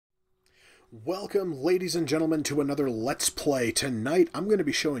Welcome, ladies and gentlemen, to another Let's Play. Tonight, I'm going to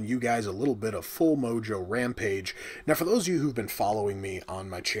be showing you guys a little bit of full Mojo Rampage. Now, for those of you who've been following me on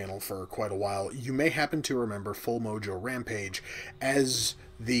my channel for quite a while, you may happen to remember full Mojo Rampage as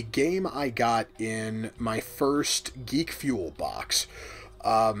the game I got in my first Geek Fuel box.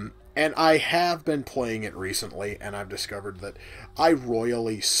 And I have been playing it recently, and I've discovered that I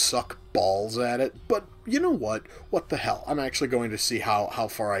royally suck balls at it, but you know what? What the hell? I'm actually going to see how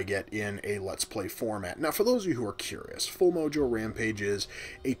far I get in a Let's Play format. Now, for those of you who are curious, Full Mojo Rampage is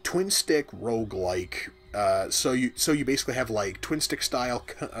a twin-stick roguelike. So you basically have, like, twin-stick style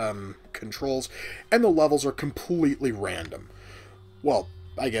controls, and the levels are completely random. Well,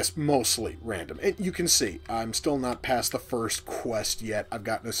 I guess mostly random. And you can see, I'm still not past the first quest yet. I've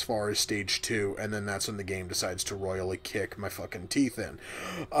gotten as far as stage 2, and then that's when the game decides to royally kick my fucking teeth in.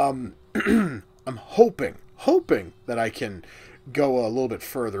 I'm hoping that I can go a little bit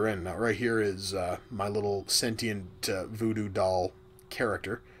further in. Now, right here is my little sentient voodoo doll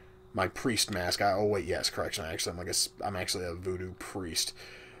character. My priest mask. Oh, wait, yes, correction. I'm actually a voodoo priest.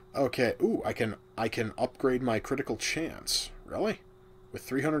 Okay, ooh, I can upgrade my critical chance. Really? With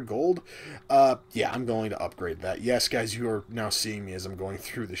 300 gold? Yeah, I'm going to upgrade that. Yes, guys, you are now seeing me as I'm going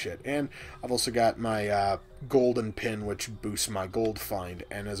through the shit. And I've also got my golden pin, which boosts my gold find.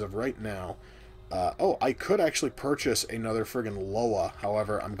 And as of right now, oh, I could actually purchase another friggin' Loa.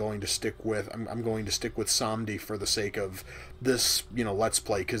 However, I'm going to stick with Samdi for the sake of this, Let's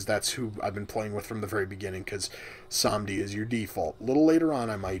Play, because that's who I've been playing with from the very beginning. Because Samdi is your default. A little later on,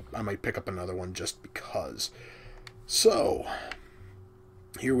 I might pick up another one just because. So,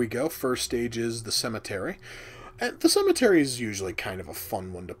 here we go. First stage is the cemetery. And the cemetery is usually kind of a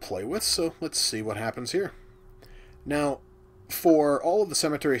fun one to play with, so let's see what happens here. Now, for all of the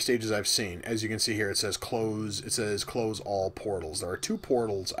cemetery stages I've seen, as you can see here, it says close all portals. There are 2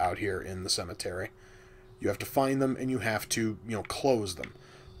 portals out here in the cemetery. You have to find them and you have to, close them.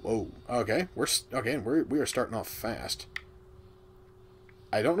 Whoa. Okay. We are starting off fast.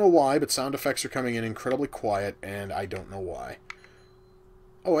 I don't know why, but sound effects are coming in incredibly quiet, and I don't know why.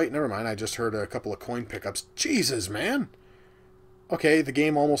 Oh, wait, never mind. I just heard a couple of coin pickups. Jesus, man! Okay, the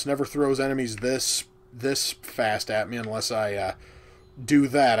game almost never throws enemies this fast at me unless I do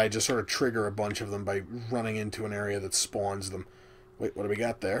that. I just sort of trigger a bunch of them by running into an area that spawns them. Wait, what do we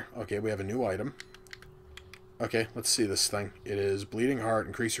got there? Okay, we have a new item. Okay, let's see this thing. It is Bleeding Heart.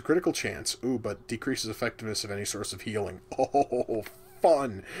 Increase your critical chance. Ooh, but decreases effectiveness of any source of healing. Oh,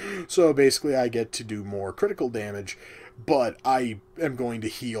 fun! So basically I get to do more critical damage, but I am going to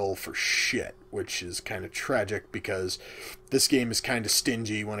heal for shit, which is kind of tragic because this game is kind of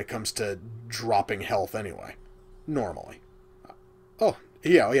stingy when it comes to dropping health anyway. Normally. Oh,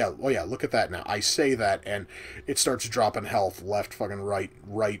 yeah, look at that now. I say that and it starts dropping health left, fucking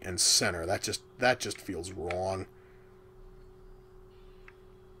right, and center. That just feels wrong.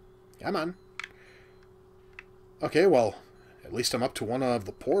 Come on. Okay, well, at least I'm up to one of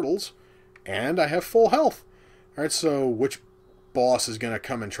the portals, and I have full health. Alright, so which boss is going to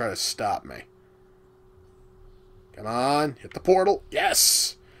come and try to stop me? Come on, hit the portal.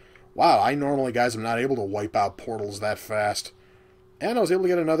 Yes! Wow, I normally, guys, am not able to wipe out portals that fast. And I was able to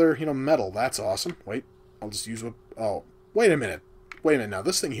get another, medal. That's awesome. Wait, I'll just use a... Oh, wait a minute. Now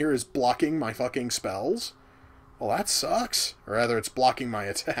this thing here is blocking my fucking spells? Well, that sucks. Or rather, it's blocking my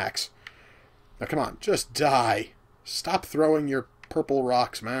attacks. Now, come on, just die. Stop throwing your purple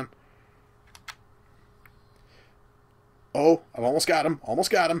rocks, man. Oh, I've almost got him.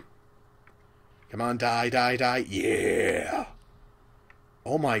 Come on, die. Yeah.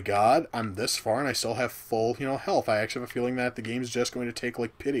 Oh my god, I'm this far and I still have full, health. I actually have a feeling that the game's just going to take,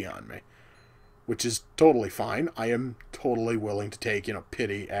 like, pity on me. Which is totally fine. I am totally willing to take,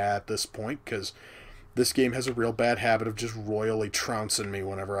 pity at this point, because this game has a real bad habit of just royally trouncing me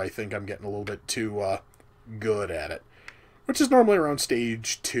whenever I think I'm getting a little bit too, good at it. Which is normally around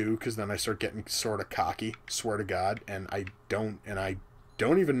stage 2, because then I start getting sort of cocky, swear to God, and I don't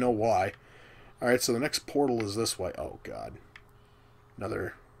even know why. Alright, so the next portal is this way. Oh, God.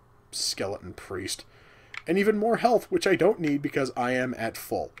 Another skeleton priest. And even more health, which I don't need because I am at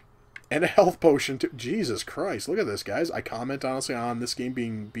full. And a health potion, too. Jesus Christ, look at this, guys. I comment, honestly, on this game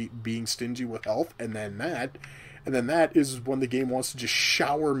being stingy with health, and then that is when the game wants to just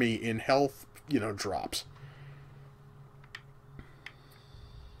shower me in health, drops.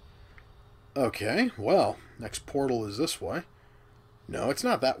 Okay, well, next portal is this way. No, it's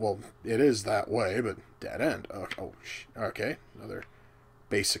not that. Well, it is that way, but dead end. Okay, another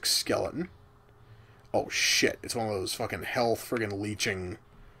basic skeleton. Oh, shit. It's one of those fucking health friggin'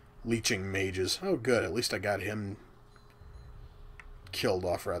 leeching mages. Oh, good. At least I got him killed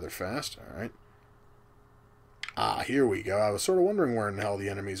off rather fast. Alright. Ah, here we go. I was sort of wondering where in the hell the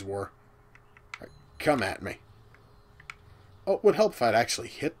enemies were. Right, come at me. Oh, it would help if I'd actually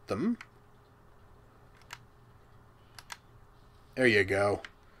hit them. There you go.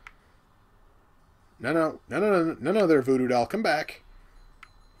 No, there, Voodoo Doll. Come back.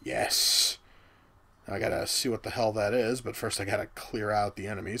 Yes. I gotta see what the hell that is, but first I gotta clear out the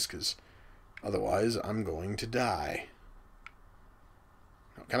enemies, because otherwise I'm going to die.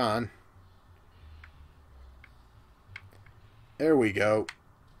 Oh, come on. There we go.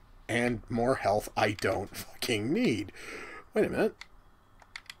 And more health I don't fucking need. Wait a minute.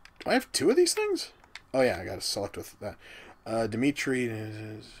 Do I have two of these things? Oh yeah, I gotta select with that.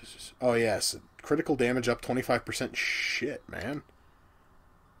 Dimitri. Oh yes. Critical damage up 25%. Shit, man.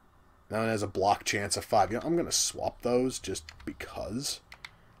 Now it has a block chance of 5. You know, I'm gonna swap those just because.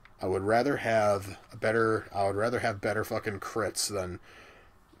 I would rather have better fucking crits than.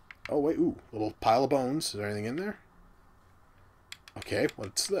 Oh wait, ooh, little pile of bones. Is there anything in there? Okay,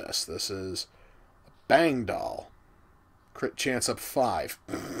 what's this? This is a Bang Doll. Crit chance up 5.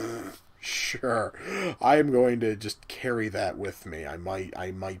 Sure. I am going to just carry that with me. I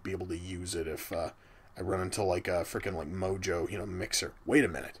might be able to use it if I run into like a freaking like Mojo, mixer. Wait a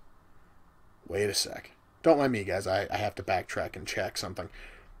minute. Wait a sec. Don't mind me, guys. I have to backtrack and check something.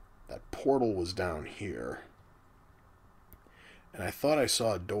 That portal was down here. And I thought I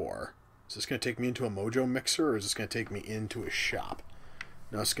saw a door. Is this going to take me into a Mojo mixer, or is this going to take me into a shop?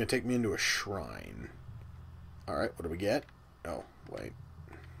 No, it's going to take me into a shrine. Alright, what do we get? Oh, wait.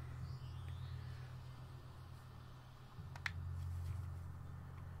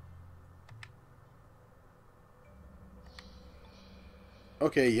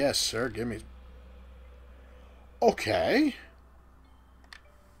 Okay, yes, sir. Give me... Okay.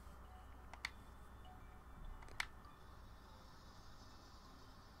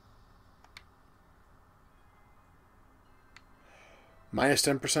 Minus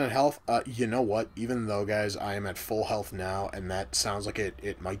 10% health? You know what? Even though, guys, I am at full health now, and that sounds like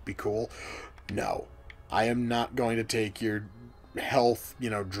it might be cool. No. I am not going to take your health,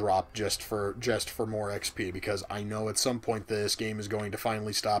 drop just for more XP, because I know at some point this game is going to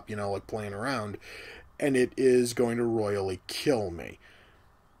finally stop, like playing around, and it is going to royally kill me.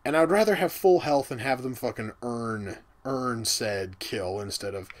 And I'd rather have full health and have them fucking earn said kill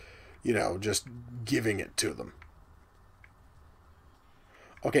instead of, just giving it to them.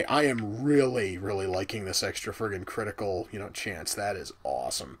 Okay, I am really, really liking this extra friggin' critical, chance. That is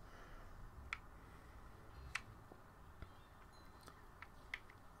awesome.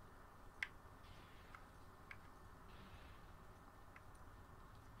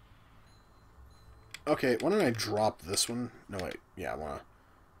 Okay, why don't I drop this one? No, wait. Yeah, I want to...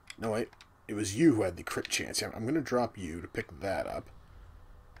 No, wait. It was you who had the crit chance. Yeah, I'm going to drop you to pick that up.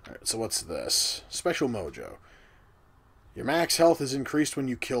 Alright, so what's this? Special Mojo. Your max health is increased when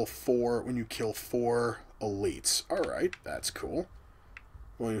you kill four elites. Alright, that's cool.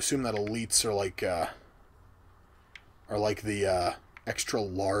 Well, you assume that elites are like the extra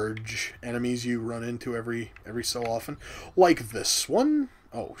large enemies you run into every so often. Like this one.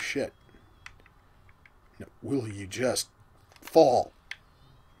 Oh shit. No, will you just fall?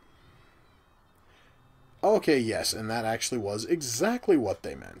 Okay, yes, and that actually was exactly what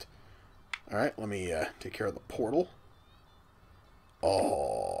they meant. Alright, let me take care of the portal.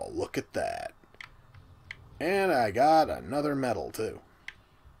 Oh, look at that. And I got another medal, too.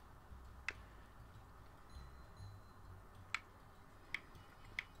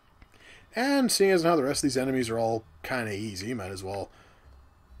 And seeing as how the rest of these enemies are all kind of easy, might as well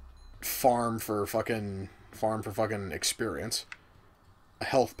farm for fucking experience. A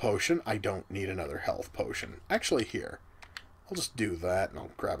health potion. I don't need another health potion. Actually, here. I'll just do that, and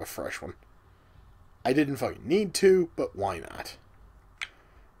I'll grab a fresh one. I didn't fucking need to, but why not?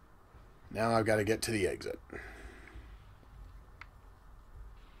 Now I've got to get to the exit.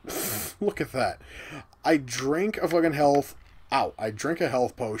 Look at that. I drink a fucking health... Ow. I drink a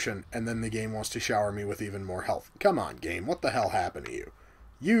health potion, and then the game wants to shower me with even more health. Come on, game. What the hell happened to you?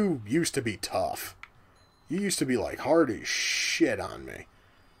 You used to be tough. You used to be, like, hard as shit on me.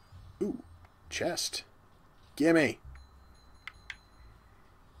 Ooh. Chest. Gimme.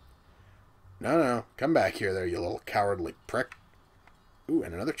 No. Come back here there, you little cowardly prick. Ooh,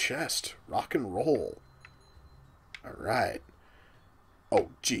 and another chest. Rock and roll. Alright. Oh,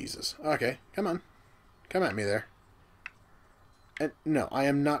 Jesus. Okay, come on. Come at me there. And no, I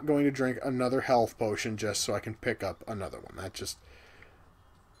am not going to drink another health potion just so I can pick up another one. That just...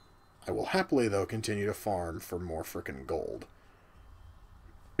 I will happily, though, continue to farm for more frickin' gold.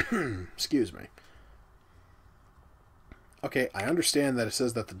 Excuse me. Okay, I understand that it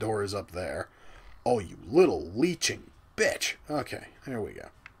says that the door is up there. Oh, you little leeching bitch. Okay, there we go.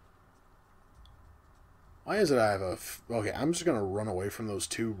 Why is it I have a... Okay, I'm just going to run away from those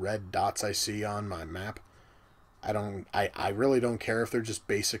two red dots I see on my map. I really don't care if they're just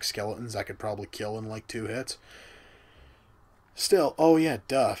basic skeletons I could probably kill in like 2 hits. Still, oh yeah,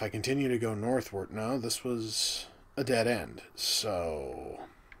 duh, if I continue to go northward... No, this was a dead end. So...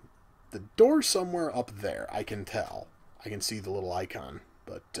 The door's somewhere up there, I can tell. I can see the little icon,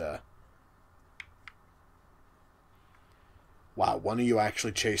 but, wow, one of you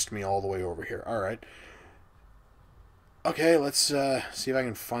actually chased me all the way over here. Alright. Okay, let's see if I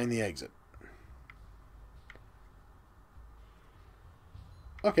can find the exit.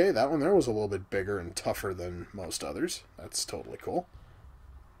 Okay, that one there was a little bit bigger and tougher than most others. That's totally cool.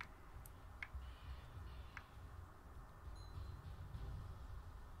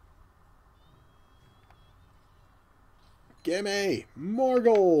 Gimme! More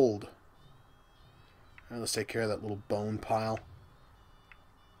gold! Right, let's take care of that little bone pile.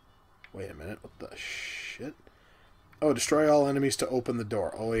 Wait a minute, what the shit? Oh, destroy all enemies to open the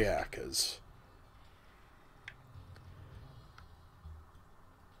door. Oh yeah, because...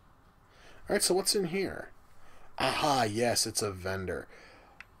 Alright, so what's in here? Aha, yes, it's a vendor.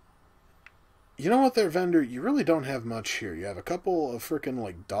 You know what, there, vendor? You really don't have much here. You have a couple of frickin'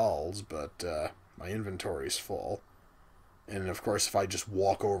 like dolls, but my inventory's full. And of course, if I just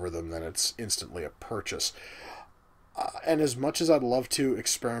walk over them, then it's instantly a purchase. And as much as I'd love to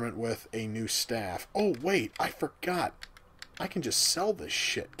experiment with a new staff... Oh, wait, I forgot. I can just sell this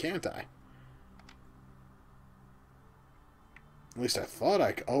shit, can't I? At least I thought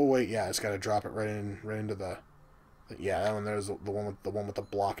I could. Oh, wait, yeah, I just gotta drop it right into the... Yeah, that one there's the one with the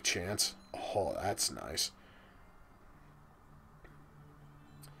block chance. Oh, that's nice.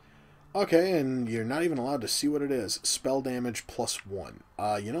 Okay, and you're not even allowed to see what it is. Spell damage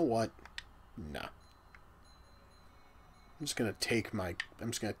 +1. You know what? Nah. I'm just gonna take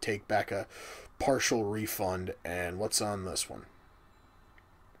back a partial refund, and what's on this one?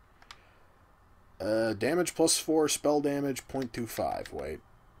 Damage +4, spell damage 0.25. Wait.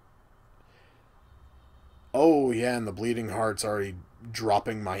 Oh yeah, and the bleeding heart's already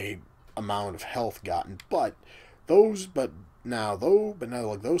dropping my amount of health gotten, but now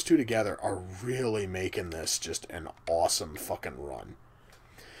like those two together are really making this just an awesome fucking run.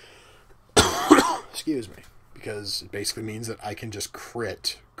 Excuse me. Because it basically means that I can just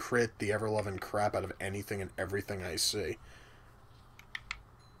crit the ever-loving crap out of anything and everything I see.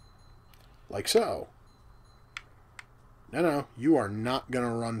 Like so. No, you are not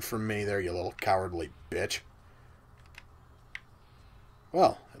gonna run from me there, you little cowardly bitch.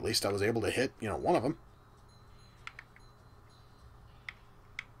 Well, at least I was able to hit, one of them.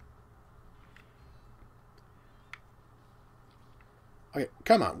 Okay,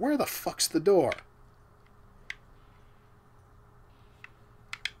 come on, where the fuck's the door?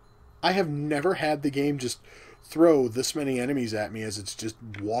 I have never had the game just throw this many enemies at me as it's just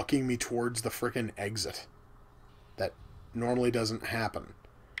walking me towards the frickin' exit. That normally doesn't happen.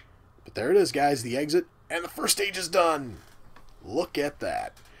 But there it is, guys, the exit, and the first stage is done! Look at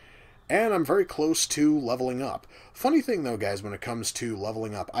that. And I'm very close to leveling up. Funny thing, though, guys, when it comes to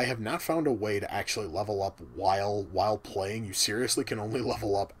leveling up, I have not found a way to actually level up while playing. You seriously can only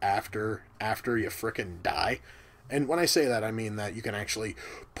level up after you frickin' die. And when I say that, I mean that you can actually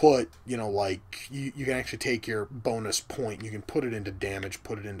put, you can actually take your bonus point, you can put it into damage,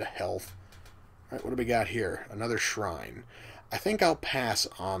 put it into health. Alright, what do we got here? Another shrine. I think I'll pass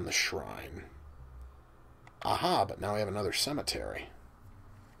on the shrine. Aha, but now we have another cemetery.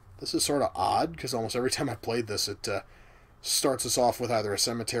 This is sort of odd, because almost every time I played this, it starts us off with either a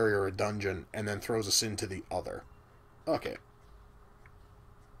cemetery or a dungeon, and then throws us into the other. Okay.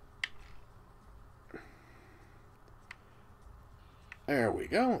 There we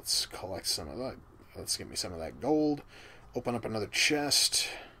go. Let's collect some of that. Let's get me some of that gold. Open up another chest.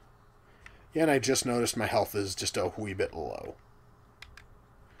 Yeah, and I just noticed my health is just a wee bit low.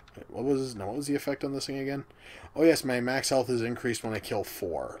 Wait, what was the effect on this thing again? Oh yes, my max health is increased when I kill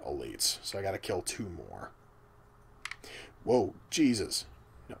 4 elites. So I gotta kill 2 more. Whoa, Jesus.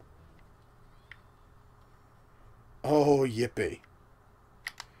 No. Oh, yippee.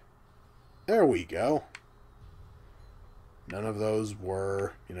 There we go. None of those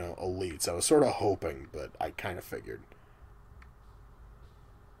were, elites. I was sort of hoping, but I kind of figured.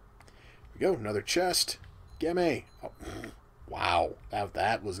 Here we go, another chest. Gimme. Oh, wow,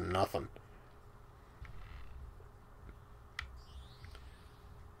 that was nothing.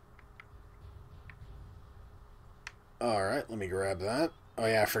 Alright, let me grab that. Oh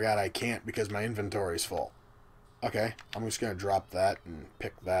yeah, I forgot I can't because my inventory's full. Okay, I'm just going to drop that and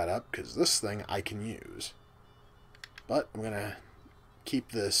pick that up, because this thing I can use. But I'm going to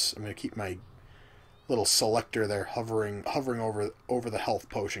keep this, I'm going to keep my little selector there hovering over the health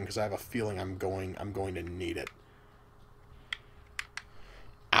potion, because I have a feeling I'm going to need it.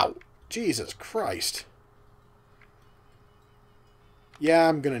 Ow! Jesus Christ. Yeah,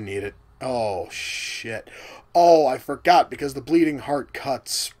 I'm going to need it. Oh, shit. Oh, I forgot, because the bleeding heart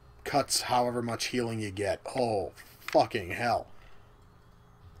cuts however much healing you get. Oh, fucking hell.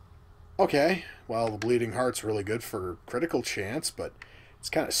 Okay, well, the bleeding heart's really good for critical chance, but it's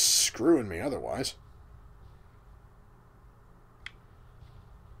kind of screwing me otherwise.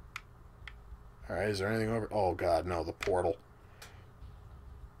 Alright, is there anything over... Oh, God, no, the portal.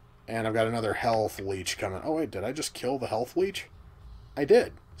 And I've got another health leech coming. Oh, wait, did I just kill the health leech? I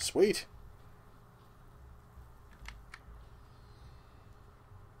did. Sweet.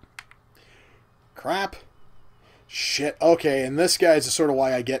 Crap. Shit. Okay, and this guy's sort of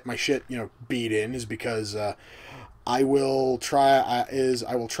why I get my shit, beat in, is because I will try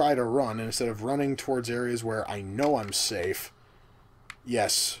to run, and instead of running towards areas where I know I'm safe.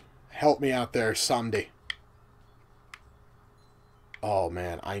 Yes. Help me out there, Samdi. Oh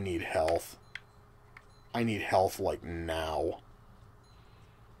man, I need health. I need health like now.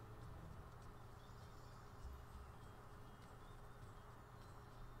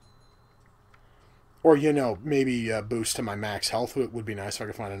 Or, maybe boost to my max health would be nice if I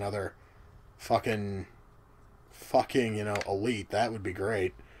could find another fucking, elite. That would be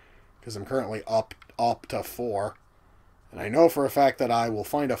great. Because I'm currently up to 4. And I know for a fact that I will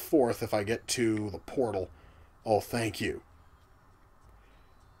find a 4th if I get to the portal. Oh, thank you.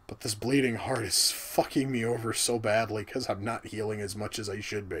 But this bleeding heart is fucking me over so badly because I'm not healing as much as I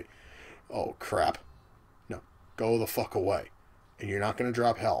should be. Oh, crap. No, go the fuck away. And you're not going to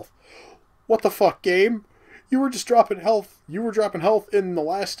drop health. What the fuck, game? You were just dropping health. You were dropping health in the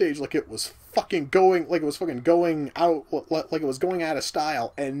last stage like it was fucking going, out, like it was going out of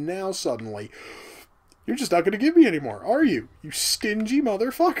style. And now suddenly, you're just not going to give me anymore, are you? You stingy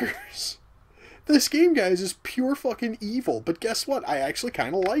motherfuckers. This game, guys, is pure fucking evil. But guess what? I actually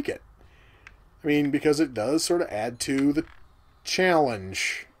kind of like it. I mean, because it does sort of add to the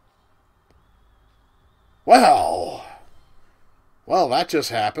challenge. Well, that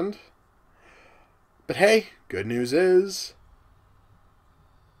just happened. But hey, good news is...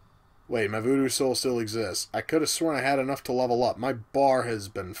 Wait, my voodoo soul still exists. I could have sworn I had enough to level up. My bar has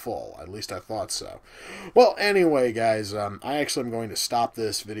been full. At least I thought so. Well, anyway, guys, I actually am going to stop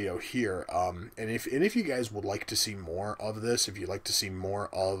this video here. And if you guys would like to see more of this, if you'd like to see more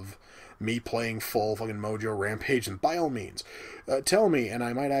of me playing full fucking Mojo Rampage, then by all means, tell me, and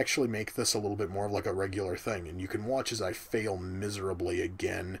I might actually make this a little bit more of like a regular thing. And you can watch as I fail miserably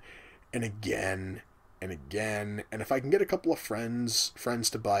again and again and again, and if I can get a couple of friends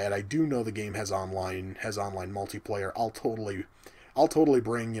to buy it, I do know the game has online multiplayer. I'll totally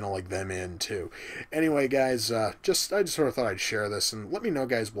bring, like them in too. Anyway, guys, I just sort of thought I'd share this, and let me know,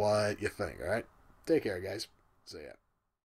 guys, what you think. All right, take care, guys. See ya.